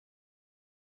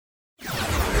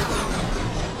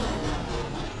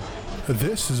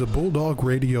This is a Bulldog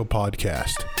Radio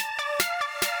podcast.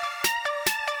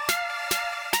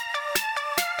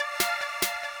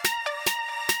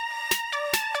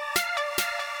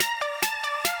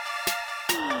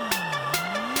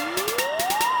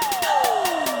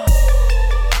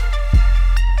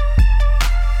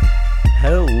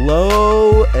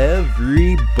 Hello,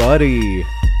 everybody.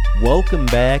 Welcome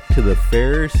back to the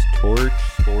Ferris Torch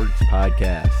Sports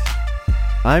Podcast.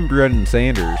 I'm Brendan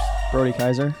Sanders. Brody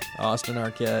Kaiser. Austin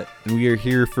Arquette. And we are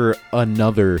here for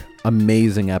another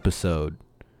amazing episode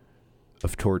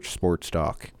of Torch Sports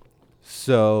Talk.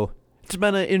 So, it's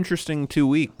been an interesting 2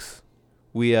 weeks.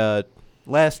 We,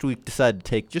 last week decided to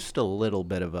take just a little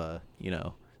bit of a,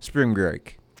 spring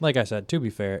break. Like I said, to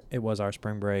be fair, it was our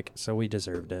spring break, so we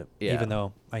deserved it. Yeah. Even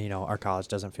though, our college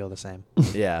doesn't feel the same.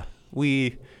 Yeah.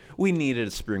 We needed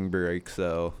a spring break,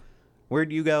 so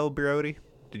where'd you go, Brody?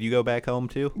 Did you go back home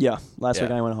too? Yeah, last Yeah.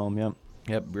 week I went home, yep.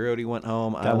 Yep, Brody went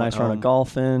home. Got a nice round of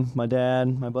golfing, my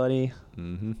dad, my buddy.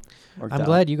 Mm-hmm. I'm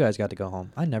glad you guys got to go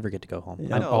home. I never get to go home.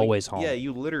 Yeah. I'm always home. Yeah,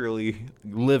 you literally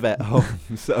live at home,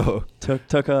 so. Took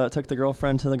the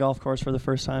girlfriend to the golf course for the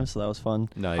first time, so that was fun.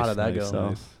 Nice. How did that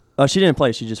go? So, she didn't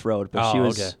play, she just rode, but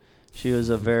okay. she was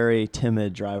a very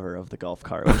timid driver of the golf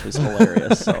cart, which was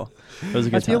hilarious. So it was a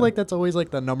good I feel time. like that's always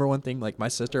like the number one thing like my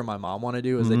sister and my mom want to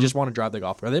do is they just want to drive the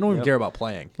golf cart. They don't even Yep. care about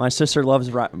playing. My sister loves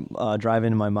driving,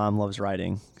 and my mom loves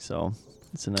riding. So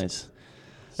it's a nice.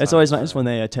 It's always nice when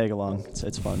they tag along.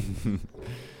 It's fun.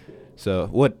 So,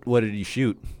 what did you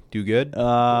shoot? Do good?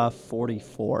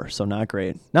 44. So not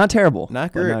great. Not terrible.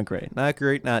 Not but great. Not great. Not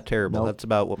great, not terrible. Nope. That's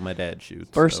about what my dad shoots.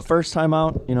 so. First time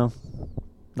out.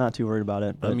 Not too worried about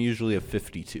it. But I'm usually a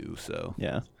 52, so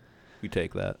yeah. we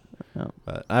take that. Yeah.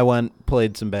 But I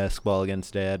played some basketball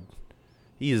against Dad.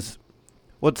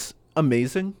 What's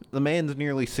amazing, the man's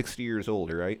nearly 60 years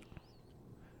old, right?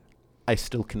 I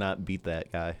still cannot beat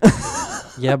that guy.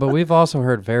 Yeah, but we've also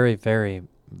heard very, very,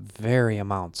 very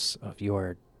amounts of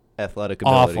your Athletic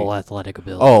ability. awful athletic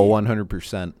ability. Oh,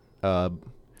 100%.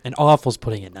 And awful's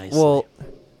putting it nicely. Well,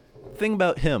 thing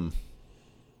about him,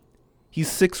 he's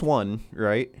 6'1",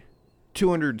 right?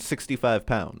 265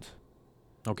 pounds.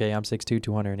 okay, I'm 6'2",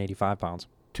 285 pounds.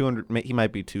 200. He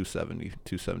might be 270,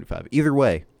 275. Either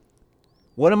way,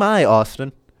 what am I,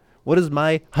 Austin? What is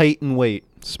my height and weight?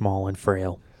 Small and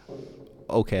frail.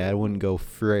 Okay, I wouldn't go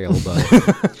frail,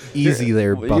 but easy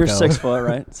there, bucko. You're 6 foot,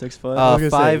 right? 6 foot.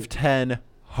 5'10",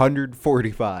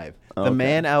 145. The Okay,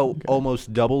 man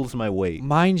almost doubles my weight.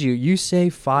 Mind you say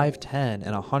 5'10"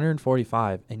 and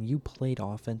 145, and you played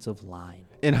offensive line.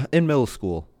 In middle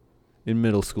school. In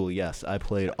middle school, yes, I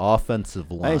played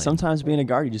offensive line. Hey, sometimes being a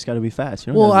guard, you just got to be fast.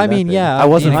 You don't Well, have I to be mean, that yeah. I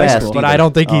wasn't in high fast school, but either. I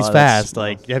don't think he's Oh, that's- fast.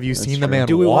 Like, have you that's seen the true. man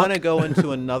Do we walk? want to go into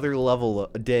another level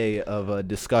a day of a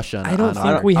discussion? I don't on think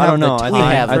our- we I have don't the know. time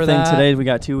I for think that. today we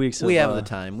got 2 weeks. We of, have the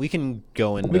time. We can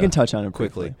go into. We can touch on it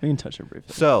quickly. briefly. We can touch it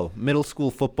briefly. So, middle school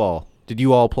football. Did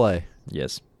you all play?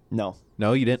 Yes. No,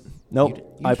 No, you didn't. Nope. You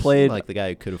I just played- seem like the guy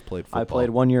who could have played football. I played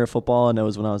 1 year of football, and it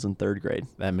was when I was in 3rd grade.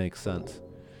 That makes sense.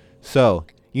 So,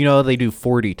 they do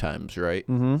 40 times, right?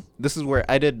 Mm-hmm. This is where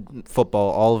I did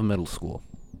football all of middle school.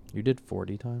 You did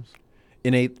 40 times?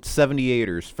 In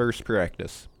 78ers, first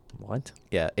practice. What?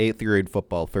 Yeah, 8th grade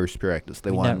football, first practice.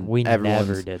 They won. We everyone's-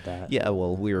 never did that. Yeah,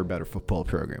 well, we were a better football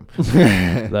program.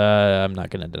 I'm not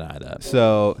going to deny that.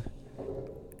 So,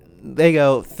 they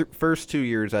go, first 2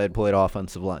 years I had played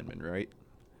offensive lineman, right?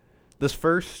 This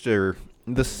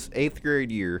 8th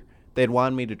grade year, they'd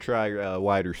wanted me to try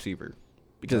wide receiver.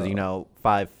 Because,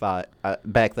 5'5",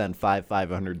 back then, 5'5",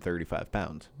 135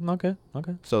 pounds. Okay.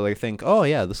 So they think, oh,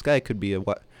 yeah, this guy could be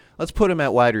let's put him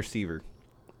at wide receiver.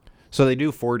 So they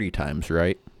do 40 times,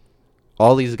 right?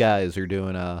 All these guys are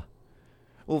doing, well,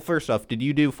 first off, did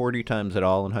you do 40 times at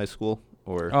all in high school?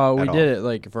 Or We at all? did it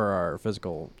like for our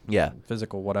physical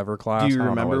whatever class. Do you I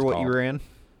don't know remember it's what you called. ran?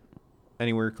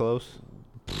 Anywhere close?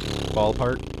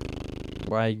 Ballpark?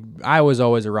 I was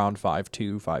always around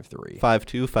 5'2", 5'3".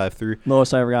 5'2", 5'3".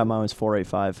 Lowest I ever got mine was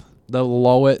 4.85. The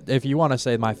lowest, if you want to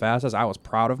say my fastest, I was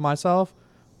proud of myself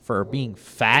for being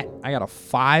fat. I got a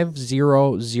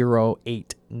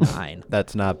 5.0089.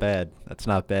 That's not bad. That's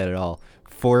not bad at all.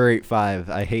 4.85.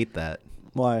 I hate that.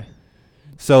 Why?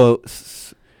 So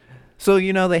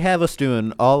they have us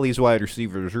doing all these wide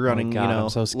receivers running, oh my God, I'm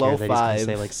so low scared that fives, he's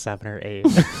gonna say like 7 or 8.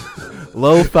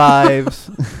 low fives,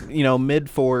 mid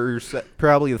fours.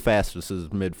 Probably the fastest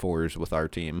is mid fours with our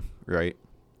team, right?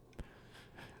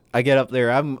 I get up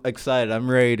there. I'm excited. I'm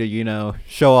ready to,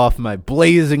 show off my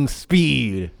blazing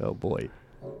speed. Oh boy.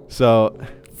 So,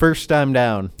 first time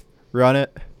down, run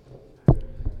it.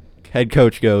 Head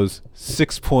coach goes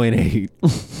 6.8.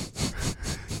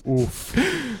 Oof.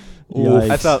 Yikes.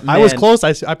 I thought, I was man, close.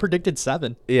 I predicted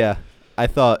 7. Yeah, I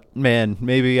thought, man,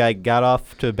 maybe I got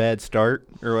off to a bad start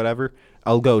or whatever.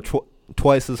 I'll go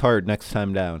twice as hard next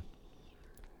time down.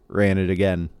 Ran it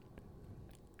again.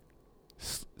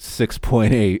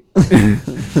 6.8.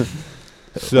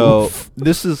 So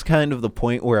this is kind of the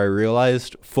point where I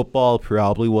realized football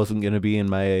probably wasn't going to be in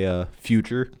my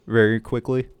future very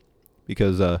quickly,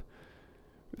 because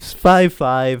 5'5",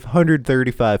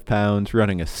 135 pounds,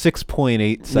 running a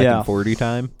 6.8 second 40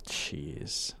 time.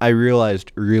 Jeez. I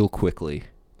realized real quickly,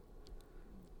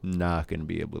 not going to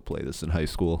be able to play this in high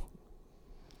school.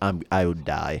 I would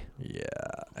die. Yeah.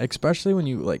 Especially when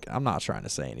you, like, I'm not trying to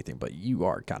say anything, but you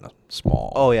are kind of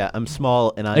small. Oh yeah, I'm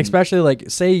small and I'm Especially, like,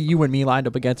 say you and me lined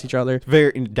up against each other,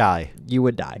 die. you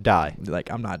would die. Die. Like,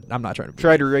 I'm not trying to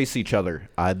Try to race each other.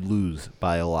 I'd lose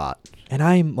by a lot. And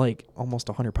I'm, like, almost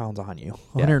 100 pounds on you.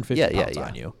 150 pounds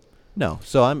on you. No,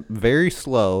 so I'm very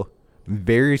slow,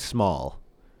 very small,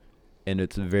 and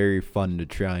it's very fun to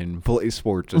try and play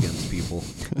sports against people.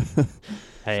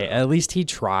 Hey, at least he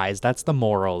tries. That's the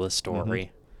moral of the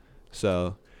story.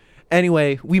 So,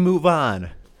 anyway, we move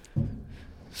on.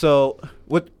 So,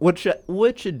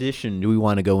 which edition do we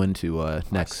want to go into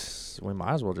next? We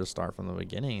might as well just start from the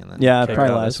beginning and then Yeah, kick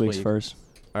probably it out last this week's week. first.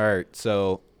 All right,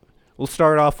 so we'll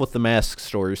start off with the mask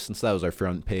stories since that was our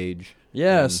front page.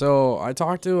 Yeah, And- so I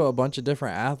talked to a bunch of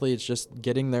different athletes, just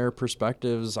getting their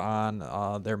perspectives on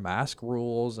their mask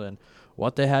rules and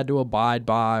what they had to abide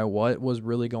by, what was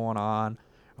really going on.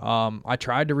 I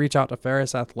tried to reach out to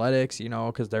Ferris Athletics,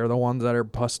 because they're the ones that are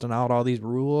busting out all these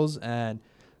rules, and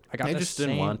I got They the just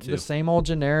didn't want to. the same old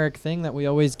generic thing that we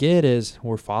always get is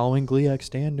we're following GLIAC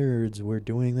standards, we're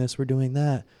doing this, we're doing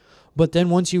that. But then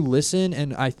once you listen,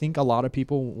 and I think a lot of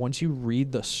people, once you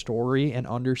read the story and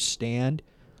understand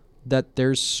that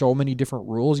there's so many different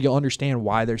rules, you'll understand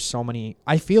why there's so many.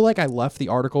 I feel like I left the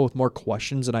article with more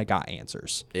questions than I got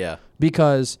answers, Yeah.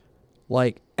 because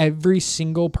like every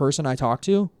single person I talked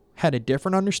to had a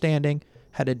different understanding,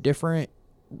 had a different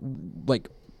like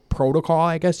protocol,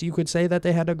 I guess you could say, that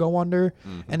they had to go under.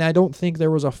 And I don't think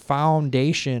there was a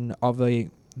foundation of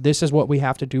this is what we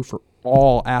have to do for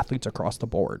all athletes across the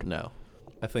board. No.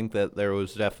 I think that there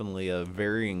was definitely a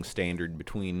varying standard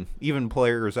between even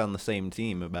players on the same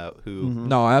team about who.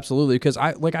 No, absolutely. Because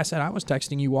like I said, I was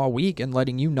texting you all week and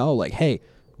letting you know, like, hey,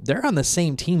 they're on the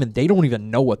same team and they don't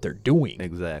even know what they're doing.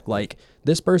 Exactly. Like,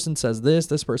 this person says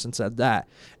this person said that.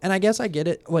 And I guess I get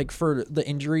it, like, for the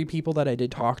injury people that I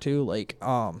did talk to, like,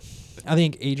 I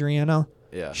think Adriana,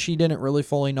 Yeah. she didn't really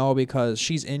fully know because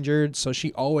she's injured, so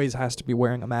she always has to be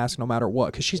wearing a mask no matter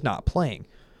what because she's not playing.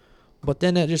 But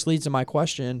then that just leads to my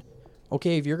question,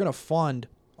 okay, if you're going to fund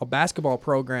a basketball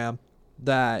program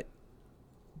that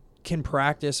can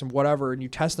practice and whatever, and you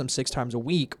test them 6 times a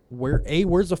week,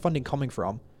 where's the funding coming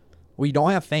from? Well, you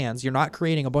don't have fans. You're not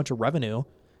creating a bunch of revenue.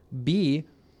 B,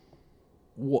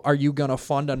 are you going to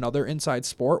fund another inside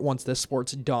sport once this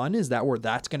sport's done? Is that where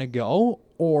that's going to go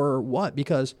or what?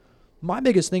 Because my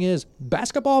biggest thing is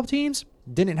basketball teams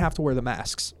didn't have to wear the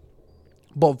masks.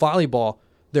 But volleyball,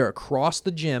 they're across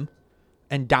the gym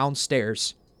and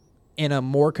downstairs in a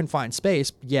more confined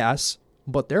space, yes,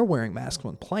 but they're wearing masks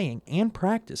when playing and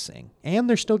practicing, and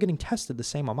they're still getting tested the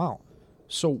same amount.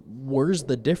 So where's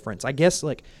the difference? I guess,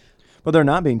 like, But they're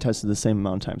not being tested the same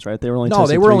amount of times, right? They were only no,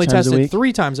 tested they were three only times a tested week,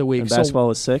 3 times a week. and So basketball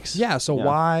was 6. yeah, so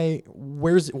why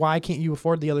can't you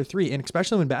afford the other 3? And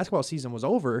especially when basketball season was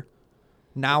over,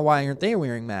 now why aren't they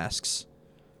wearing masks?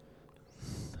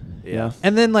 Yeah.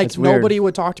 And then, like, It's weird. nobody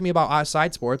would talk to me about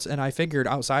outside sports, and I figured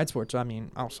outside sports,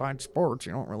 outside sports,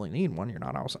 you don't really need one. You're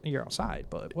not outside, you're outside,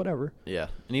 but whatever. Yeah.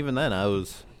 And even then,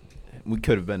 we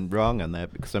could have been wrong on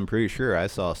that because I'm pretty sure I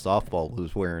saw softball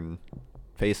was wearing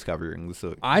face coverings.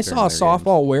 So I during saw their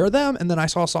softball wear them, and then I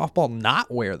saw softball not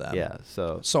wear them. games. Yeah.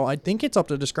 So So I think it's up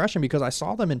to discretion because I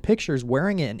saw them in pictures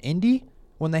wearing it in Indy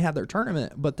when they had their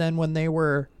tournament, but then when they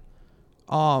were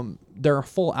they're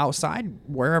full outside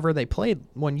wherever they played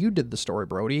when you did the story,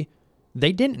 Brody,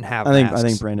 they didn't have I masks.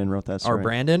 think Brandon wrote that story. Or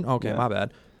Brandon? Okay, Yeah. my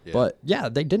bad. Yeah. But yeah,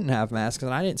 they didn't have masks,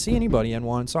 and I didn't see anybody in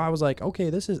one. So I was like, okay,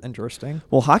 this is interesting.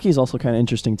 Well, hockey is also kind of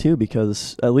interesting too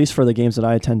because at least for the games that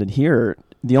I attended here,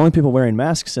 the only people wearing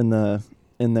masks in their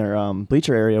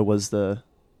bleacher area was the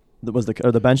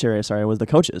bench area. Sorry, was the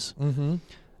coaches. Mm-hmm.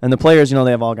 And the players,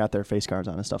 they have all got their face guards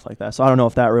on and stuff like that. So I don't know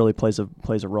if that really plays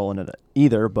a role in it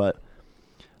either. But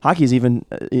hockey's even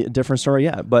a different story,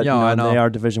 yeah. But Yeah, I know. they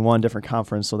are Division I, different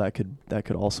conference, so that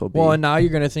could also be Well, and now you're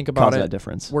going to think about cause it. that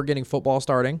difference. We're getting football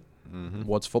starting. mhm.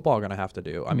 What's football going to have to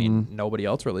do? I mean, nobody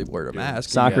else really wear a mask.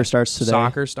 Soccer Yeah. starts today.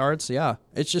 Soccer starts, yeah.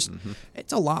 It's just,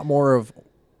 it's a lot more of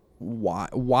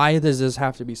why does this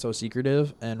have to be so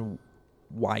secretive, and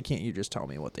why can't you just tell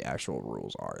me what the actual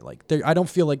rules are? Like, I don't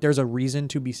feel like there's a reason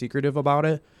to be secretive about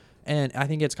it. And I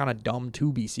think it's kind of dumb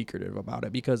to be secretive about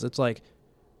it because it's like,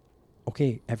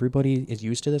 okay, everybody is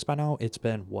used to this by now. It's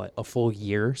been, a full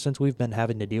year since we've been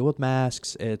having to deal with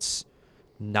masks. It's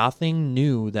nothing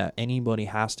new that anybody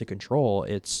has to control.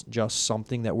 It's just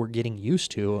something that we're getting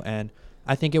used to. And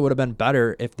I think it would have been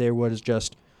better if there was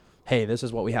just, hey, this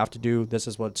is what we have to do. This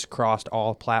is what's crossed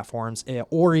all platforms.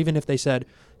 Or even if they said,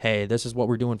 hey, this is what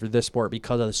we're doing for this sport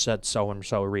because of the said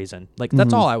so-and-so reason. Like,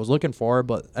 that's all I was looking for,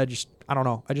 but I don't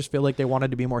know. I just feel like they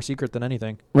wanted to be more secret than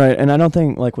anything. Right, and I don't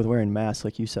think, like, with wearing masks,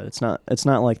 like you said, it's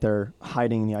not like they're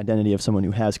hiding the identity of someone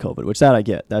who has COVID, which that I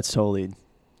get. That's totally,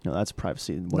 that's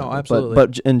privacy. Whatever. No, absolutely.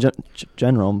 But in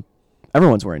general,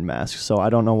 everyone's wearing masks, so I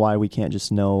don't know why we can't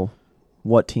just know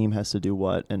what team has to do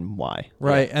what and why.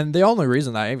 Right, and the only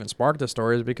reason that I even sparked the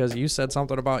story is because you said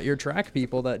something about your track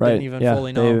people that didn't even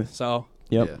fully know. So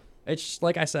Yep. Yeah. it's just,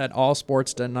 like I said, all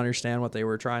sports didn't understand what they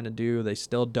were trying to do. They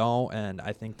still don't, and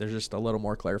I think there's just a little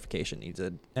more clarification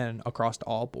needed, and across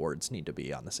all boards need to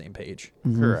be on the same page.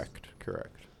 Mm-hmm.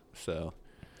 Correct. So,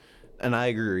 and I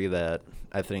agree that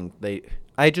I think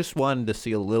I just wanted to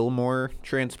see a little more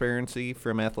transparency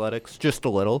from athletics, just a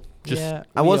little. Just, Yeah,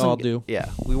 I we wasn't, all do. Yeah,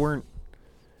 we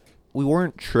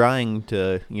weren't trying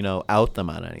to, out them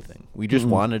on anything. We just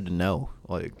wanted to know,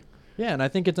 like. Yeah, and I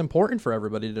think it's important for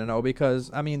everybody to know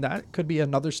because, I mean, that could be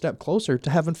another step closer to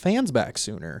having fans back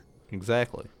sooner.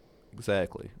 Exactly.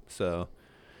 So,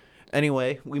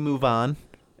 anyway, we move on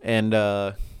and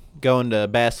go into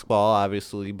basketball.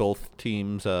 Obviously, both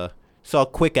teams saw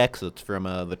quick exits from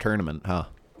the tournament, huh?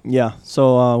 Yeah,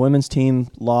 so women's team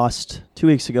lost 2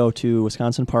 weeks ago to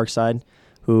Wisconsin Parkside,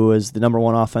 who is the number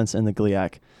one offense in the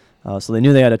GLIAC. So they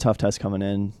knew they had a tough test coming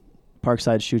in.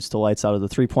 Parkside shoots the lights out of the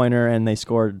three-pointer, and they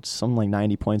scored something like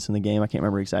 90 points in the game. I can't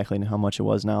remember exactly how much it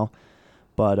was now,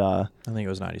 but I think it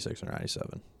was 96 or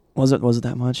 97. Was it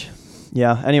that much?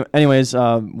 Yeah. Anyways,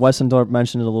 Wessendorp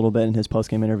mentioned it a little bit in his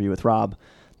post-game interview with Rob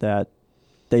that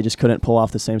they just couldn't pull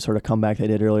off the same sort of comeback they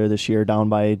did earlier this year, down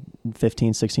by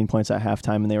 15, 16 points at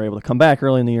halftime, and they were able to come back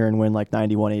early in the year and win like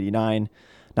 91-89.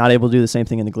 Not able to do the same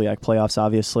thing in the GLIAC playoffs,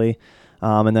 obviously.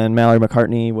 And then Mallory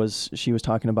McCartney was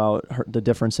talking about the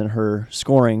difference in her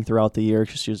scoring throughout the year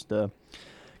because she was the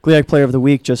GLIAC Player of the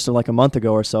Week just like a month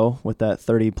ago or so with that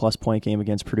 30-plus point game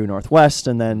against Purdue Northwest,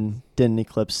 and then didn't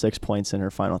eclipse 6 points in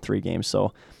her final 3 games.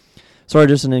 So sort of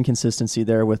just an inconsistency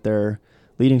there with their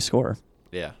leading scorer.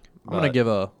 Yeah. I'm going to give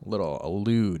a little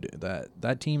allude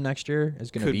that team next year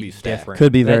is going to Could be be stacked. different.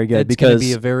 Could be very good it's going to because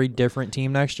be a very different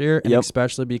team next year, and Yep.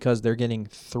 especially because they're getting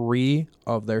 3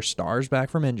 of their stars back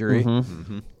from injury.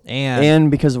 Mm-hmm. And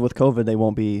because with COVID,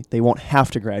 they won't have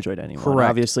to graduate anymore. Correct.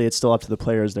 Obviously, it's still up to the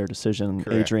players, their decision,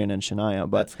 Correct. Adrian and Shania.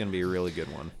 But That's going to be a really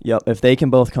good one. yep, if they can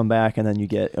both come back and then you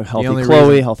get a healthy only Chloe,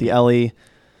 reason- healthy Ellie.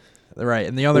 Right,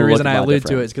 and the other We'll reason look I a lot allude to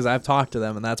different. it is because I've talked to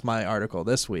them, and that's my article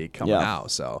this week coming Yeah.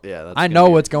 out. So Yeah, that's I gonna know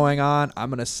be- what's going on. I'm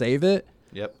going to save it,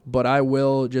 Yep. but I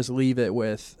will just leave it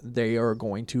with they are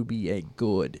going to be a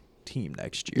good team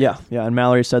next year. Yeah, and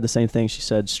Mallory said the same thing. She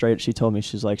said she told me,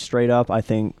 she's like, straight up, I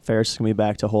think Ferris is going to be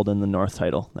back to holding the North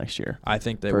title next year. I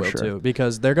think they For will sure. too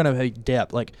because they're going to be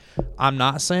depth. Like, I'm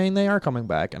not saying they are coming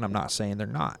back, and I'm not saying they're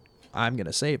not. I'm going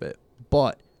to save it.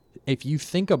 But if you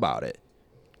think about it,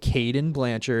 Caden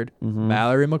Blanchard, Mm-hmm.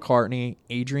 Mallory McCartney,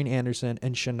 Adrian Anderson,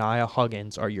 and Shania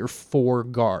Huggins are your 4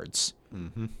 guards.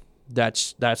 Mm-hmm.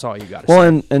 That's all you got to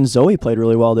Well, say. and Zoe played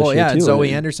really well this Well, year yeah, too. and Zoe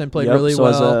And- Anderson played yep, really so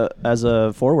well. as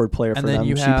a forward player And for then them,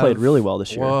 you she have played really well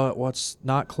this year. What's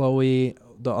not Chloe,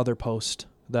 the other post,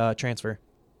 the transfer,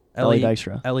 Ellie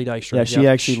Dykstra. Ellie Dykstra. Yeah, she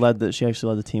Yep. actually led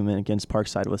the team against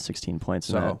Parkside with 16 points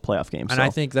in that playoff game. And I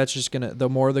think that's just gonna. The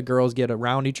more the girls get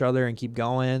around each other and keep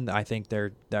going, I think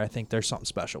there's something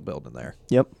special building there.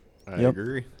 Yep. I Yep.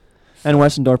 agree. And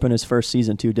Wessendorp in his first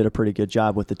season, too, did a pretty good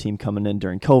job with the team coming in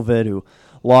during COVID, who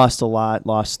lost a lot,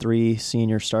 lost 3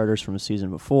 senior starters from the season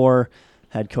before,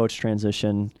 had coach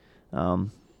transition.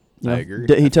 I agree.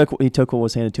 He took what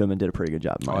was handed to him and did a pretty good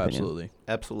job, in my opinion. Absolutely.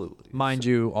 Absolutely. Mind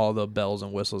you, all the bells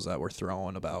and whistles that were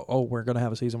thrown about, we're going to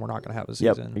have a season, we're not going to have a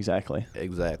Yep, season. exactly.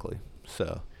 Exactly.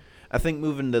 So, I think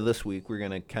moving to this week, we're going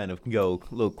to kind of go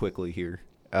a little quickly here.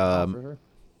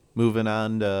 Moving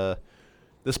on to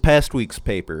this past week's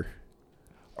paper,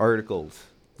 articles.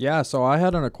 Yeah, so I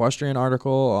had an equestrian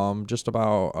article just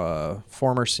about a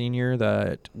former senior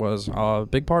that was a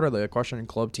big part of the equestrian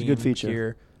club team good feature.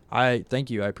 here. Thank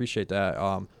you. I appreciate that.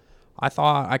 I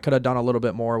thought I could have done a little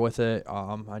bit more with it.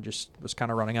 I just was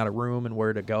kind of running out of room and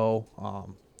where to go.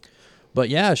 But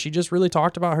yeah, she just really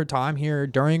talked about her time here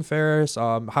during Ferris,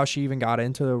 how she even got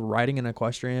into riding in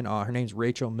equestrian. Her name's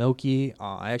Rachel Milkey.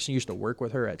 I actually used to work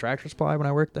with her at Tractor Supply when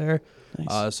I worked there.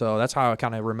 Nice. So that's how I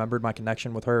kind of remembered my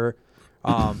connection with her.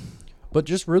 But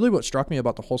just really what struck me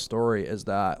about the whole story is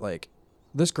that, like,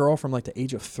 this girl from, like, the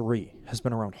age of 3 has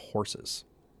been around horses.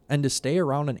 And to stay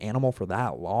around an animal for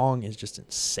that long is just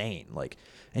insane. Like,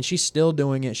 and she's still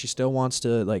doing it. She still wants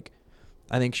to, like,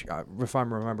 I think, if I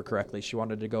remember correctly, she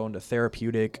wanted to go into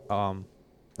therapeutic,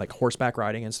 like horseback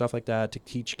riding and stuff like that to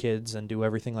teach kids and do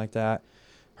everything like that.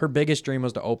 Her biggest dream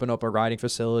was to open up a riding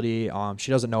facility.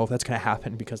 She doesn't know if that's going to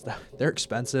happen because they're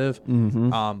expensive.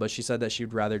 Mm-hmm. But she said that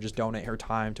she'd rather just donate her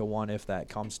time to one if that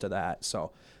comes to that.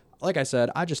 So, like I said,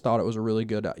 I just thought it was a really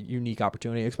good, unique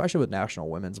opportunity, especially with National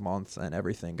Women's Month and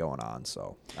everything going on.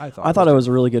 So I thought it was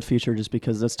a really good feature just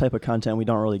because this type of content we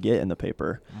don't really get in the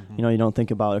paper. Mm-hmm. You know, you don't think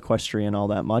about equestrian all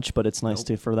that much, but it's nice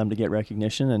for them to get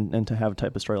recognition and to have a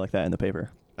type of story like that in the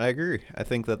paper. I agree. I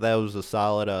think that was a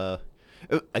solid,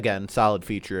 again, solid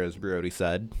feature, as Brody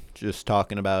said. Just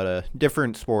talking about a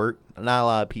different sport. Not a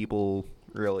lot of people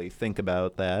really think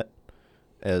about that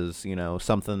as, you know,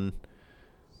 something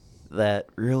that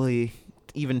really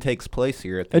even takes place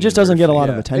here at the It just doesn't get a lot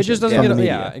Yeah. of attention. It just doesn't from get the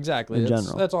yeah, media exactly. in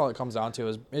general. That's all it comes down to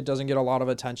is it doesn't get a lot of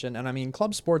attention. And I mean,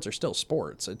 club sports are still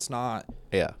sports. It's not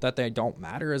Yeah. that they don't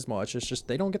matter as much. It's just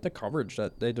they don't get the coverage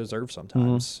that they deserve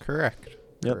sometimes. Correct.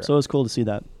 Yep. Correct. So it was cool to see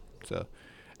that. So,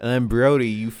 and then Brody,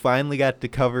 you finally got to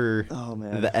cover Oh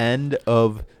man. the end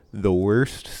of the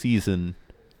worst season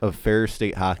of Ferris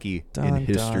State hockey in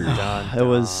history. It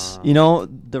was, you know,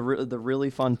 the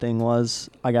really fun thing was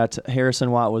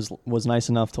Harrison Watt was nice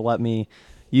enough to let me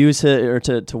use it or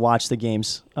to watch the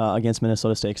games against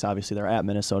Minnesota State, 'cause obviously they're at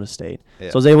Minnesota State. Yeah.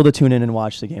 So I was able to tune in and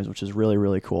watch the games, which is really,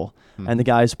 really cool. And the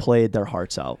guys played their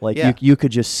hearts out. Like Yeah. you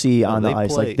could just see on the they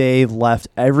ice, played. like they've left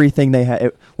everything they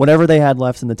had. Whatever they had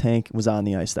left in the tank was on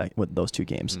the ice with those two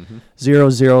games.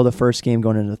 0-0 the first game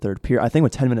going into the third period. I think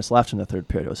with 10 minutes left in the third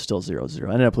period, it was still 0-0.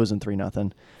 I ended up losing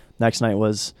 3-0. Next night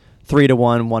was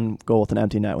 3-1, one goal with an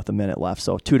empty net with a minute left.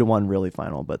 So 2-1 really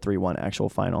final, but 3-1 actual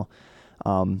final.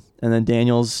 And then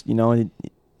Daniels, you know, he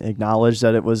acknowledged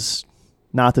that it was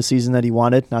not the season that he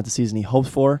wanted, not the season he hoped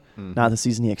for, not the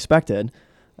season he expected.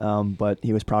 But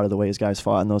he was proud of the way his guys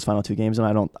fought in those final two games, and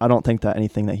I don't think that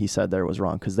anything that he said there was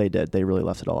wrong, because they did. They really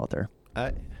left it all out there.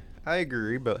 I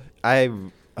agree, but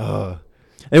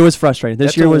It was frustrating. This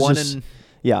that's year a was 1 just in-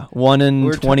 1 in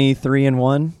We're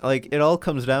 23-1. like it all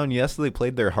comes down. Yes, they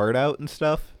played their heart out and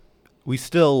stuff. We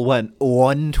still went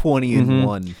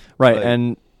 1-20-1. Right, Like,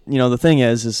 and you know the thing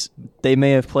is they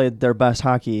may have played their best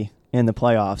hockey in the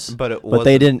playoffs, but it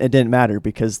they didn't. It didn't matter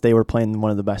because they were playing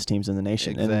one of the best teams in the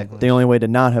nation. Exactly. And the only way to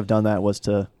not have done that was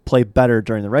to play better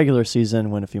during the regular season,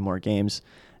 win a few more games,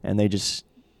 and they just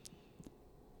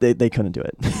they couldn't do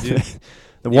it. Yeah.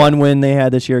 The one win they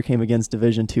had this year came against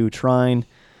Division II Trine.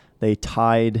 They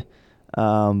tied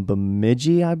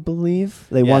Bemidji, I believe.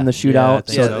 They won the shootout.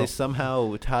 think Yeah, so. they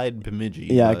somehow tied Bemidji.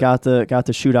 Yeah, but- got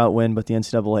the shootout win, but the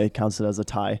NCAA counts it as a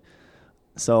tie.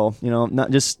 So, you know,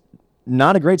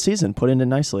 not a great season put in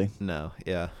nicely. No,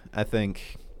 yeah. I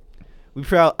think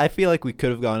I feel like we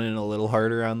could have gone in a little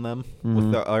harder on them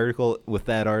with that article. Oh,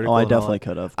 I and all definitely that.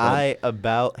 could have.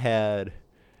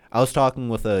 I was talking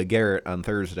with Garrett on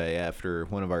Thursday after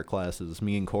one of our classes.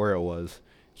 Me and Cora was.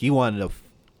 He wanted a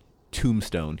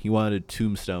tombstone. He wanted a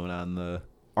tombstone on the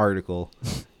article,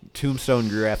 tombstone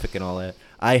graphic and all that.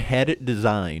 I had it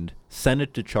designed, sent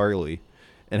it to Charlie,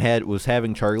 and was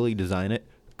having Charlie design it.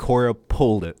 Cora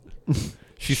pulled it.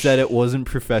 She said it wasn't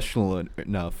professional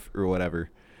enough or whatever.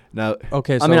 Now,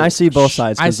 Okay, so I mean, I see both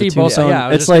sides. I 'cause the see both sides. tombstone- Yeah, I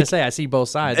was it's just gonna like say I see both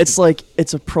sides. it's like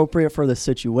it's appropriate for the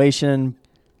situation,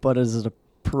 but is it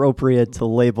appropriate to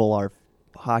label our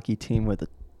hockey team with a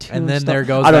tombstone? And then there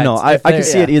goes I don't that- know. I if can there-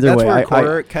 see it either that's way. where I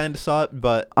Cora kind of saw it,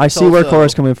 but I it's see where also-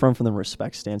 Cora's coming from the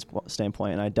respect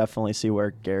standpoint, and I definitely see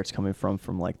where Garrett's coming from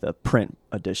like the print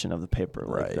edition of the paper,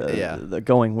 like Right. Yeah. the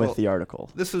going with Well, the article.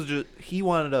 This is just he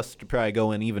wanted us to probably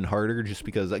go in even harder, just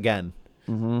because again,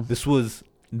 Mm-hmm. this was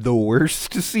the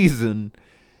worst season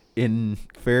in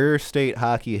Ferris State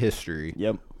hockey history,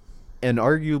 Yep. and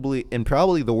arguably and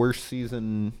probably the worst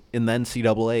season in the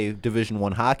NCAA Division I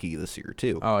hockey this year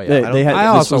too. Oh yeah. They had, I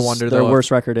this also was wonder their though.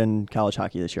 worst record in college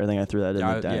hockey this year. I think I threw that in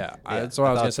the deck. That's what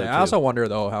I was I gonna thought say. so, I also too. wonder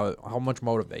though how much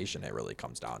motivation it really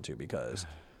comes down to, because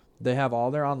they have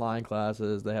all their online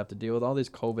classes. They have to deal with all these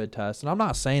COVID tests, and I'm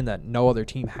not saying that no other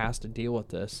team has to deal with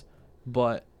this,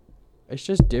 but it's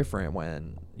just different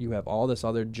when you have all this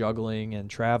other juggling and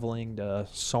traveling to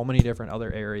so many different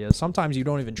other areas. Sometimes you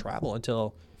don't even travel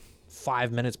until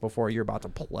 5 minutes before you're about to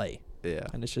play. Yeah.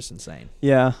 and it's just insane.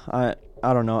 Yeah, I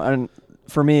don't know. And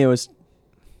for me, it was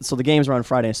so the games were on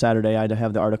Friday and Saturday. I had to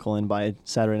have the article in by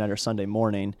Saturday night or Sunday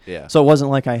morning. Yeah. So it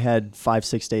wasn't like I had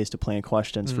 5-6 days to plan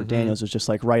questions for Mhm. Daniels. It was just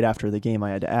like right after the game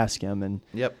I had to ask him, and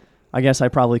Yep. I guess I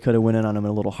probably could have went in on him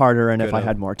a little harder. And if I Could've.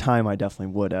 had more time, I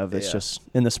definitely would have. It's Yeah. just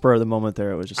in the spur of the moment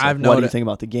there. It was just like, I've what do you noted- think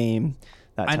about the game?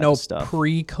 That I type know of stuff.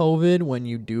 pre-COVID, when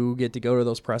you do get to go to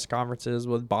those press conferences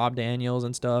with Bob Daniels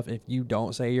and stuff, if you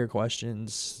don't say your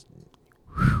questions,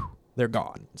 they're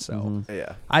gone. So Mhm.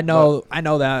 Yeah. I know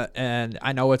that, and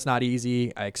I know it's not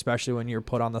easy, especially when you're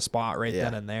put on the spot right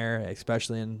then Yeah. and there,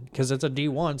 especially because it's a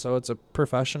D1, so it's a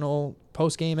professional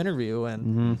post-game interview,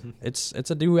 and Mhm.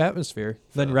 it's a new atmosphere.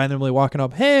 Then So- randomly walking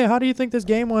up, hey, how do you think this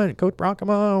game went, Coach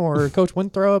Bronkema or Coach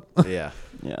Winthrop? Yeah.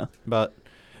 Yeah. But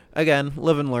again,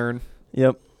 live and learn.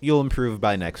 Yep. You'll improve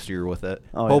by next year with it.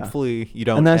 Oh, yeah. Hopefully, you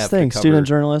don't. And that's have the thing, to student cover-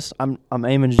 journalists. I'm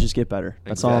aiming to just get better.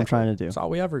 That's all I'm Exactly. trying to do. That's all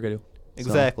we ever do.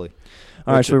 Exactly.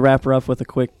 All right, should we wrap her up with a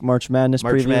quick March Madness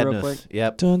March preview real Madness. quick?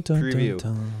 Yep. Dun, dun, Preview.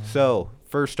 dun, dun. So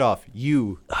first off,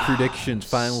 you predictions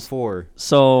Final Four.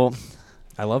 So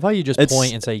I love how you just It's-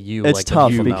 point and say you. it's like the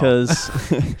tough you know. because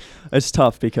it's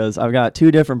tough because I've got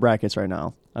two different brackets right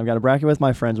now. I've got a bracket with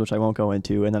my friends, which I won't go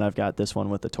into, and then I've got this one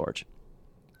with the Torch.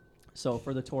 So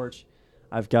for the Torch,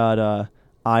 I've got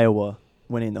Iowa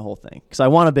winning the whole thing because I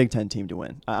want a Big Ten team to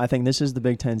win. I think this is the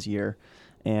Big Ten's year,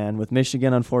 and with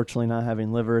Michigan unfortunately not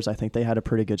having Livers, I think they had a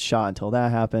pretty good shot until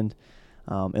that happened.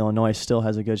 Illinois still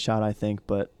has a good shot, I think,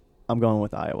 but I'm going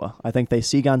with Iowa. I think they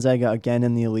see Gonzaga again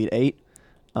in the Elite Eight,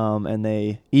 and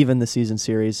they even the season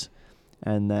series,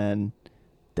 and then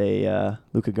they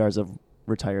Luka Garza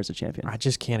retires a champion. I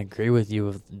just can't agree with you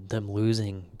of them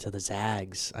losing to the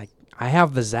Zags. I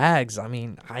have the Zags. I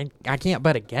mean, I can't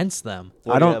bet against them.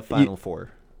 What I do you don't- have Final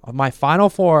Four. Of my Final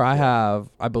Four,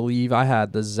 I believe I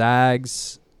had the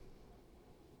Zags,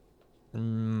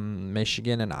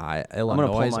 Michigan, and Illinois.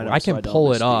 pull mine up I so can I don't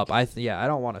pull it up. misspeak. I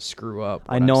don't want to screw up.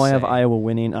 I what know I'm I have saying. Iowa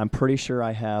winning. I'm pretty sure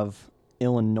I have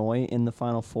Illinois in the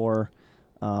Final Four,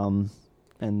 and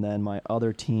then my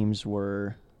other teams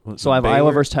were. So I have Iowa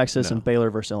Baylor? versus Texas No. and Baylor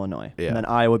versus Illinois, Yeah. and then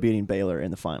Iowa beating Baylor in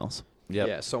the finals. Yep.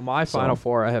 Yeah, so my So- Final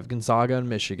Four, I have Gonzaga and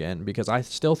Michigan because I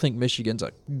still think Michigan's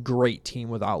a great team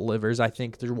without Livers. I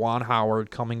think there's Juan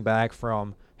Howard coming back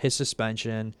from his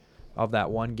suspension of that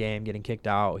one game, getting kicked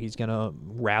out. He's going to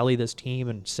rally this team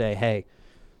and say, hey,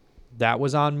 that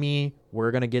was on me.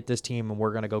 We're going to get this team, and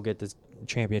we're going to go get this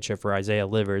championship for Isaiah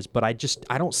Livers. But I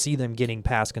don't see them getting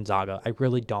past Gonzaga. I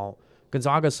really don't.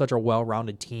 Gonzaga is such a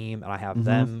well-rounded team, and I have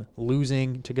them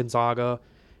losing to Gonzaga.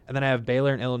 And then I have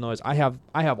Baylor and Illinois. I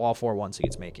have all 4 1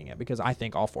 seeds making it because I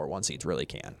think all 4 1 seeds really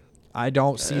can. I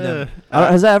don't see them.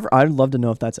 Has that ever? I'd love to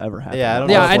know if that's ever happened. Yeah, I don't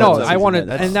Yeah, know. if I know. that's I ever- wanted-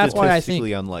 that's and that's why I think-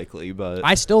 statistically unlikely, but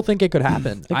I still think it could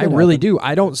happen. I could really happen. do.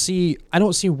 I don't see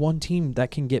one team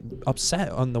that can get upset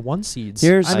on the 1 seeds.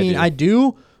 Here's- I mean, do. I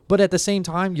do, but at the same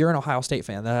time, you're an Ohio State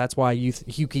fan. That's why you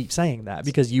keep saying that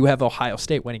because you have Ohio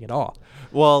State winning it all.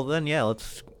 well, then yeah,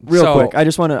 let's. Real So- quick, I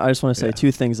just want to say Yeah.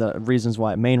 two things. Main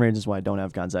reasons why I don't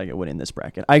have Gonzaga winning this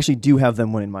bracket. I actually do have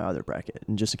them winning my other bracket,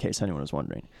 and just in case anyone was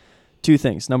wondering. Two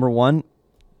things. Number one,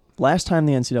 last time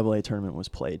the NCAA tournament was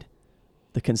played,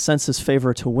 the consensus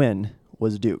favorite to win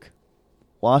was Duke.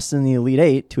 Lost in the Elite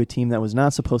Eight to a team that was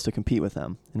not supposed to compete with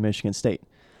them in Michigan State.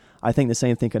 I think the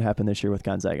same thing could happen this year with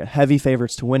Gonzaga. Heavy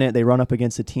favorites to win it. They run up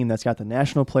against a team that's got the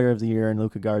National Player of the Year in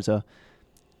Luka Garza.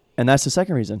 And that's the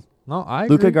second reason. No, I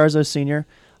Luka agree. Garza is senior.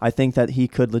 I think that he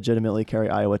could legitimately carry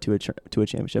Iowa to a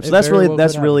championship. So It that's very really well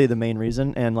that's could really the main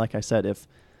reason. And like I said,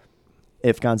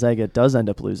 if Gonzaga does end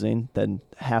up losing, then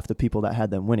half the people that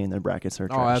had them winning their brackets are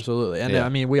Oh, trashed. absolutely. And Yeah. I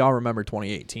mean, we all remember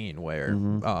 2018 where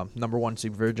Mhm. number 1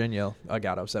 seed Virginia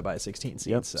got upset by a 16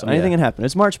 seed. Yep. So So anything Yeah. can happen.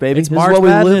 It's March, baby. It's This March is what we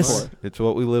live Madness. for. It's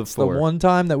what we live it's the for. one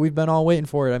time that we've been all waiting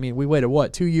for it. I mean, we waited,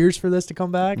 2 years for this to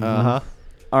come back? Mhm. Uh huh.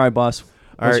 All right, boss.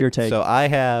 All What's right. your take? So I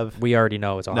have. We already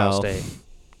know it's Ohio No.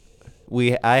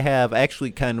 State. I have actually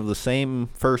kind of the same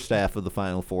first half of the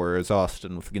Final Four as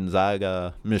Austin with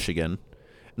Gonzaga, Michigan,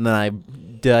 and then I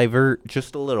divert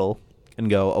just a little and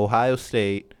go Ohio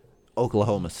State,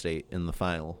 Oklahoma State in the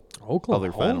final.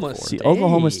 Other Final Oklahoma Four. See, State.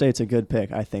 Oklahoma State's a good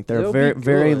pick. I think they're a They'll very, be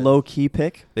very good. low key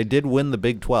pick. They did win the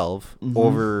Big 12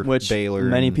 over which Baylor.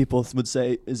 many and- people would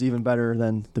say is even better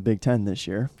than the Big Ten this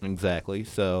year. Exactly.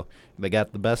 So they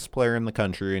got the best player in the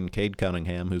country in Cade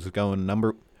Cunningham, who's going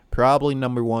probably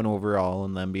number 1 overall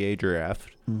in the NBA draft.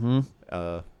 Mm-hmm.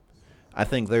 I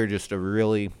think they're just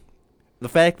the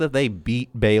fact that they beat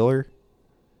Baylor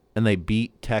and they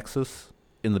beat Texas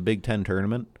in the Big Ten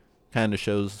tournament kind of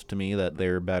shows to me that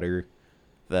they're better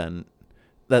that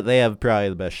they have probably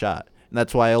the best shot. And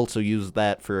that's why I also used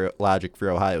that for logic for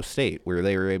Ohio State, where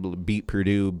they were able to beat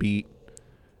Purdue, beat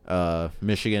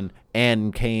Michigan,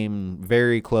 and came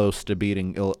very close to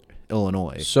beating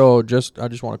Illinois. So I just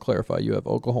want to clarify, you have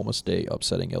Oklahoma State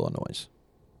upsetting Illinois.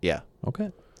 Yeah.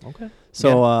 Okay.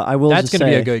 So I will That's just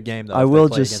going to say, be a good game, though. I if they will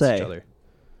play just against each say, other.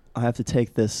 I have to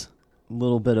take this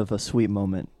little bit of a sweet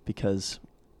moment because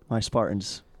my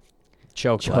Spartans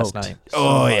Choked last choked. night.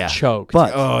 Oh, yeah. Choked.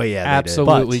 But Oh, yeah.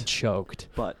 Absolutely But- choked.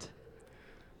 but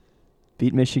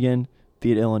beat Michigan,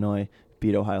 beat Illinois,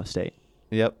 beat Ohio State.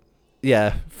 Yep.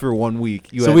 Yeah, for 1 week.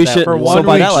 You So had we that should. for one one So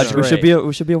by week that logic, we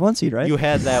straight. should be a 1 seed, right? You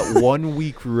had that 1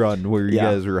 week run where you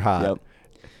Yeah. guys were hot. Yep.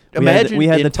 Imagine we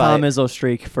had the if Tom I- Izzo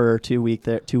streak for 2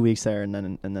 weeks there, and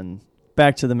then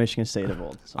back to the Michigan State of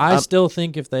old. So. I still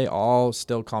think if they all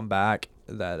still come back,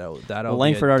 that'll Well, be a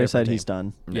Langford already different said he's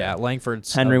team. done. Yeah,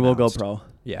 Langford's Henry will go announced. pro.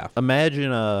 Yeah.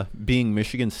 Imagine being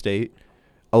Michigan State,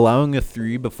 allowing a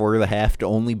 3 before the half to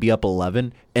only be up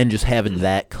 11, and just having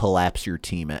that collapse your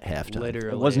team at halftime.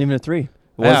 It wasn't even a 3. It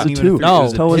Yeah. was a 2. No,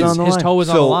 his toe was on the his line. toe was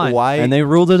on So the line. why and they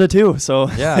ruled it a 2. So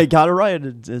Yeah. they got it right.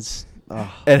 It's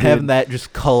and having that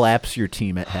just collapse your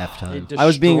team at halftime? It I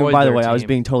was being, destroyed by the their way, I was team.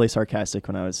 being totally sarcastic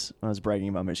when I was bragging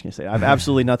about Michigan State. I have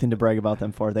absolutely nothing to brag about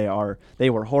them for. They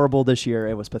were horrible this year.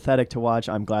 It was pathetic to watch.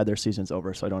 I'm glad their season's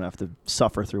over, so I don't have to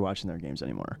suffer through watching their games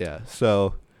anymore. Yeah.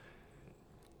 So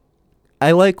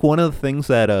I like one of the things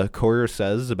that Cora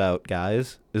says about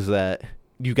guys is that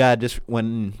you got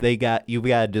you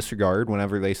gotta disregard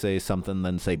whenever they say something,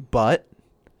 then say but,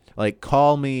 like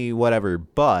call me whatever,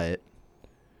 but.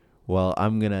 Well,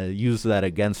 I'm going to use that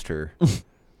against her.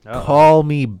 Call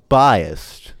me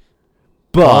biased,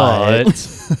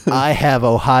 but I have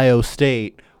Ohio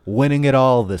State winning it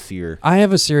all this year. I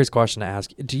have a serious question to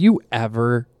ask. Do you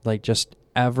ever, just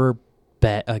ever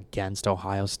bet against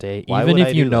Ohio State, Why even would if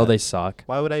I you do know that? they suck?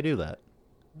 Why would I do that?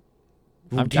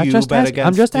 I'm Do you just bet asking. I'm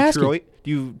against just asking. Detroit? Do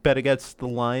you bet against the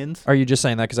Lions? Are you just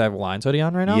saying that because I have a Lions hoodie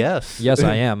on right now? Yes. Yes,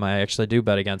 I am. I actually do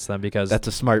bet against them because That's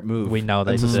a smart move. we know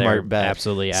That's a they're smart bet.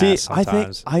 absolutely See, ass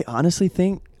sometimes. I honestly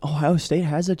think Ohio State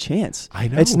has a chance. I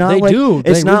know. It's not They like do.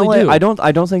 It's They not really like do.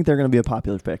 I don't think they're going to be a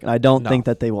popular pick, and I don't No. think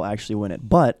that they will actually win it.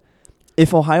 But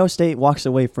if Ohio State walks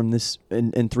away from this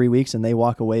in 3 weeks and they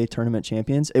walk away tournament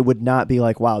champions, it would not be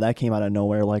like, wow, that came out of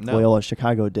nowhere like No. Loyola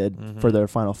Chicago did Mm-hmm. for their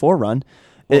Final Four run.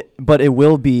 But it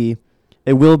will be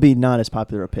not as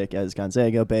popular a pick as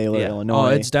Gonzaga, Baylor, Yeah. Illinois. Oh,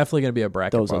 it's definitely going to be a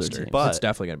bracket Those other buster. teams. But It's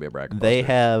definitely going to be a bracket They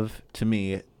buster. have, to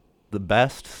me, the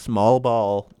best small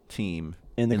ball team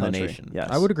in the country. nation. Yes.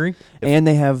 I would agree. And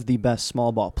they have the best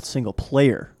small ball single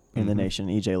player in the Mhm. nation,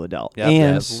 EJ Liddell. Yep, and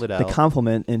yes, Liddell. the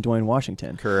complement in Dwayne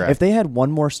Washington. Correct. If they had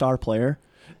one more star player,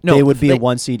 No, they would be they- a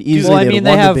 1 seed easily. Well, I They mean, would they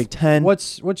won have the Big Ten.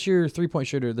 What's your 3-point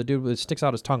shooter? The dude that sticks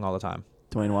out his tongue all the time.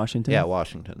 Dwayne Washington? Yeah,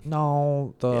 Washington.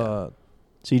 No,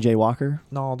 CJ Walker?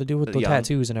 the dude with the Young.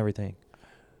 tattoos and everything.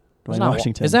 Dwayne It's not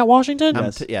Washington. Is that Washington?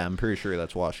 Yes. I'm pretty sure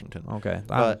that's Washington. Okay, I'm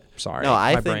But, sorry. No,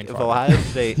 I My brain think if farted. Ohio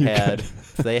State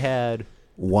if they had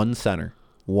one center,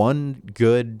 one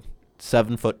good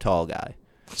 7-foot tall guy.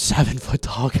 7-foot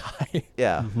tall guy.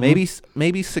 Yeah, Mhm.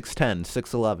 maybe 6'10",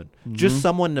 6'11". Just Mhm.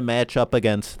 someone to match up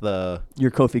against the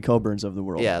Your Kofi Coburns of the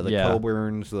world. the Yeah.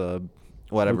 Coburns, the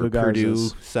whatever Luka Purdue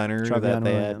Garza's, center that Trevion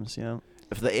they had. Williams, yeah.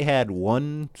 If they had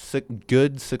one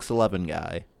good 6'11"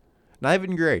 guy, not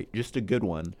even great, just a good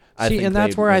one. I See, think and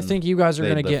that's they'd where I win. think you guys are they'd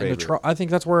going to the get into favorite. trouble. I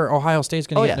think that's where Ohio State's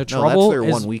going Oh, to yeah. get into No, that's trouble. their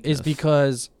one Is weakness.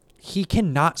 because he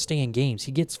cannot stay in games.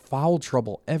 He gets foul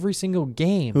trouble every single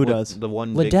game. Who What- does? The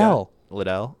one Liddell. Big guy?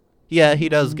 Liddell? Yeah, he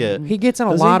does get. He gets in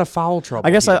a Does lot he? of foul trouble.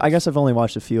 I guess He I does. guess I've only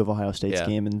watched a few of Ohio State's Yeah.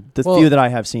 game, and the Well- few that I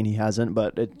have seen, he hasn't.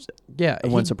 But it yeah,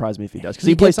 wouldn't surprise me if he does because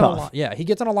he plays gets in a tough. lot- yeah, he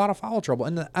gets in a lot of foul trouble,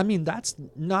 and I mean that's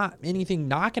not anything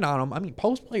knocking on him. I mean,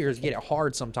 post players get it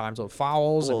hard sometimes with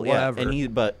fouls and whatever.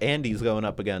 and Andy's going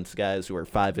up against guys who are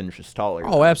 5 inches taller.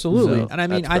 Oh, absolutely. So And I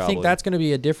mean, that's I think probably- that's going to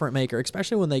be a different maker,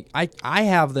 especially when I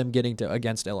have them getting to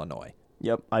against Illinois.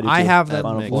 Yep, I do. I too. have That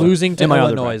them makes Final Four. losing to In my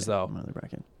other Illinois, bracket. though. In my other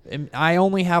bracket. And I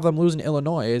only have them losing to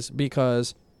Illinois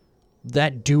because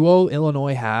that duo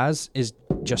Illinois has is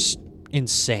just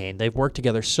insane. They've worked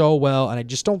together so well, and I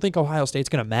just don't think Ohio State's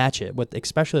going to match it with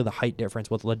especially the height difference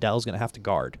what Liddell's going to have to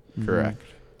guard. correct.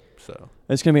 So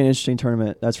It's going to be an interesting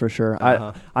tournament, that's for sure.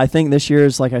 Uh-huh. I think this year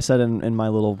is, like I said in my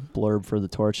little blurb for the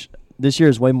Torch, this year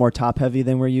is way more top-heavy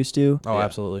than we're used to. Oh, Yeah.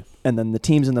 absolutely. And then the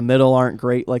teams in the middle aren't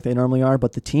great like they normally are,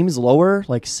 but the teams lower,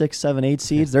 like 6, 7, 8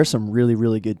 seeds, there's some really,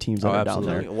 really good teams that Oh, are down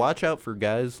absolutely. there. watch out for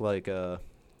guys like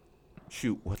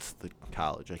shoot, what's the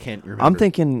college? I can't remember. I'm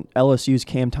thinking LSU's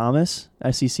Cam Thomas,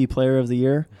 SEC Player of the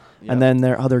Year, Yeah. and then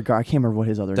their other guy. I can't remember what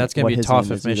his other. That's going what to be his tough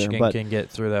name if is either, Michigan but can get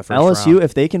through that first LSU, round.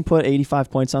 if they can put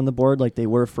 85 points on the board like they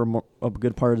were for a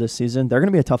good part of this season, they're going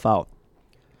to be a tough out.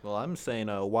 Well, I'm saying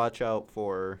watch out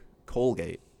for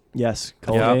Colgate. Yes, I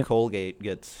Colgate. think Colgate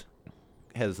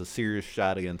has a serious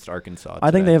shot against Arkansas.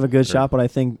 I think today. they have a good Or- shot, but I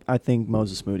think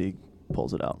Moses Moody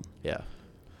pulls it out. Yeah.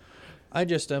 I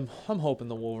just am. I'm hoping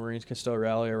the Wolverines can still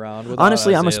rally around. without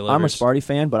Honestly, I'm a Isaiah Livers. Sparty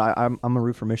fan, but I'm a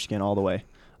root for Michigan all the way.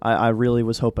 I really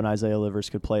was hoping Isaiah Livers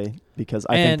could play because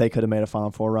I think And- they could have made a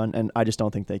Final Four run, and I just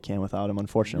don't think they can without him.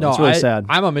 Unfortunately, No, it's really sad.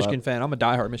 I'm a but- Michigan fan. I'm a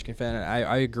diehard Michigan fan. And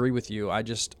I agree with you.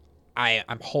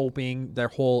 I'm hoping their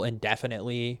whole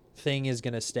indefinitely thing is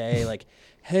gonna stay. Like,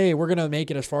 hey, we're gonna make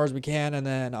it as far as we can, and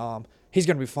then he's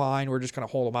gonna be fine. We're just gonna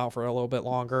hold him out for a little bit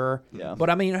longer. Yeah. But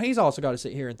I mean, he's also got to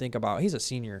sit here and think about. He's a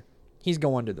senior. He's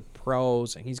going to the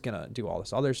pros, and he's gonna do all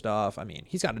this other stuff. I mean,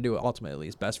 he's got to do it ultimately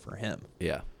is best for him.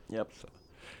 Yeah. Yep.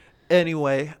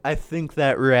 Anyway, I think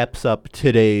that wraps up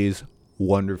today's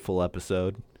wonderful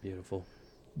episode. Beautiful.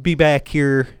 Be back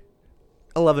here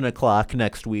 11 o'clock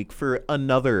next week for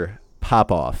another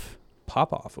pop-off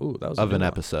Pop off. Ooh, that was a of good an one.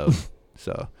 episode.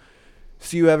 So,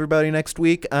 see you everybody next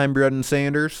week. I'm Brendan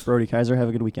Sanders. Brody Kaiser, have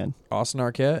a good weekend. Austin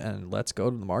Arquette, and let's go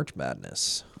to the March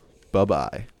Madness.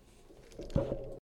 Bye-bye.